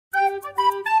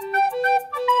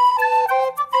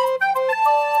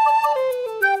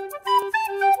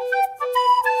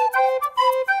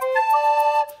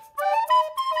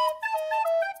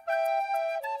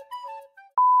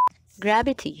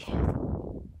Gravity.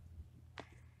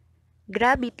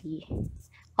 Gravity,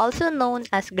 also known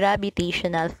as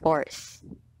gravitational force.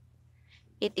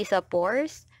 It is a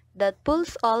force that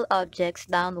pulls all objects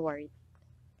downward.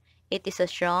 It is a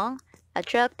strong,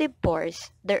 attractive force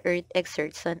the earth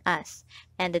exerts on us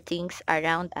and the things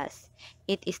around us.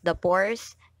 It is the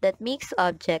force that makes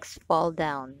objects fall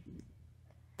down.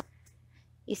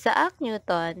 Isaac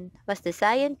Newton was the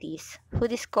scientist who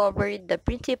discovered the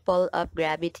principle of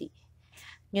gravity.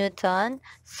 Newton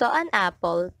saw an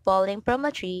apple falling from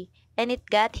a tree, and it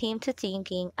got him to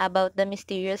thinking about the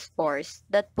mysterious force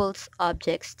that pulls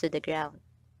objects to the ground.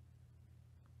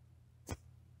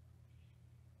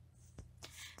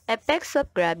 Effects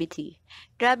of gravity.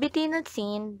 Gravity not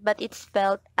seen, but it's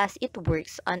felt as it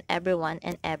works on everyone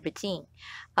and everything.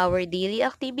 Our daily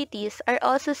activities are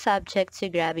also subject to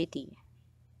gravity.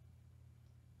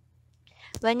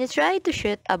 When you try to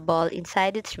shoot a ball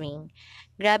inside its ring,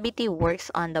 gravity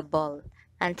works on the ball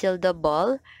until the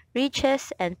ball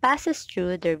reaches and passes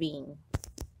through the ring.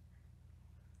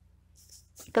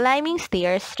 Climbing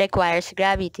stairs requires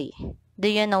gravity. Do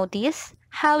you notice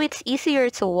how it's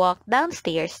easier to walk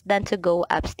downstairs than to go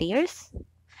upstairs?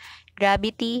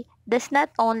 Gravity does not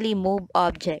only move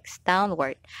objects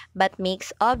downward, but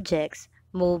makes objects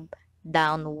move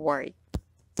downward.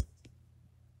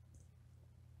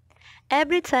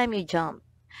 Every time you jump,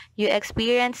 you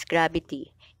experience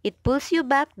gravity. It pulls you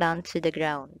back down to the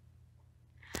ground.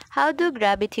 How do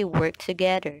gravity work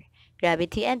together?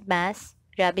 Gravity and mass,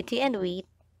 gravity and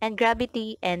weight, and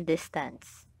gravity and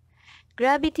distance.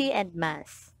 Gravity and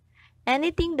mass.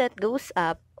 Anything that goes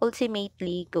up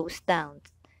ultimately goes down.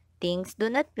 Things do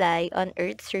not fly on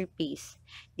Earth's surface.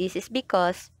 This is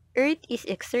because Earth is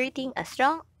exerting a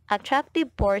strong attractive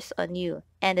force on you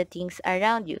and the things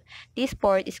around you. This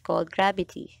force is called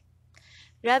gravity.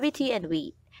 Gravity and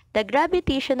weight. The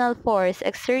gravitational force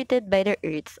exerted by the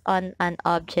Earth on an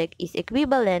object is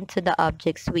equivalent to the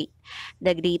object's weight.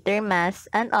 The greater mass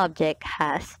an object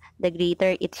has, the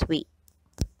greater its weight.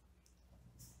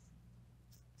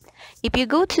 If you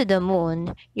go to the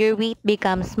moon, your weight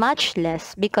becomes much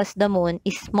less because the moon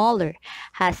is smaller,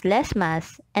 has less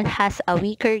mass, and has a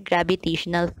weaker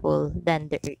gravitational pull than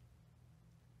the Earth.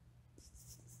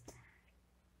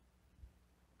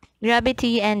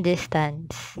 Gravity and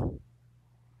distance.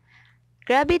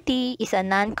 Gravity is a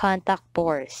non-contact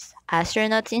force.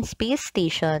 Astronauts in space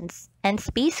stations and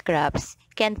spacecrafts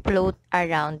can float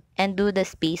around and do the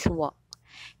spacewalk.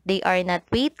 They are not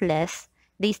weightless,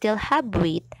 they still have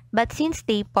weight, but since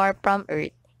they far from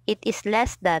Earth, it is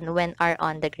less than when are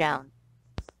on the ground.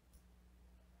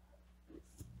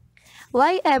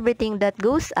 Why everything that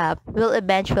goes up will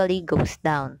eventually goes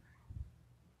down?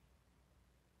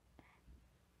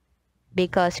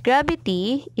 Because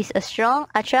gravity is a strong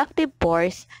attractive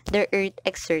force the Earth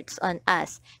exerts on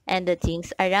us and the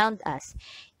things around us.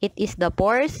 It is the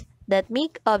force that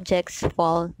make objects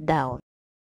fall down.